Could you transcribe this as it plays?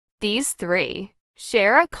These three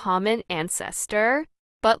share a common ancestor,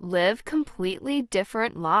 but live completely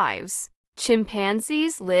different lives.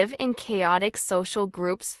 Chimpanzees live in chaotic social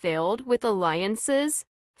groups filled with alliances,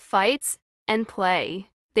 fights, and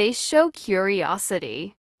play. They show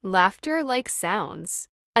curiosity, laughter like sounds,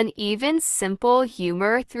 and even simple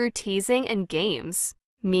humor through teasing and games.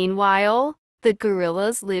 Meanwhile, the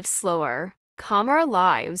gorillas live slower, calmer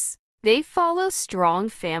lives. They follow strong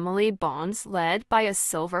family bonds led by a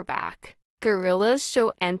silverback. Gorillas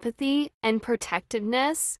show empathy and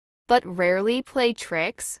protectiveness, but rarely play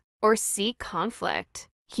tricks or seek conflict.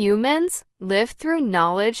 Humans live through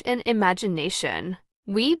knowledge and imagination.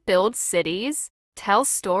 We build cities, tell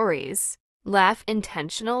stories, laugh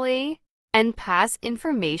intentionally, and pass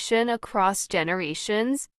information across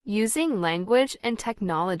generations using language and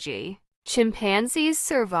technology. Chimpanzees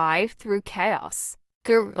survive through chaos.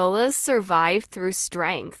 Gorillas survive through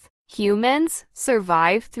strength. Humans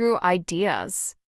survive through ideas.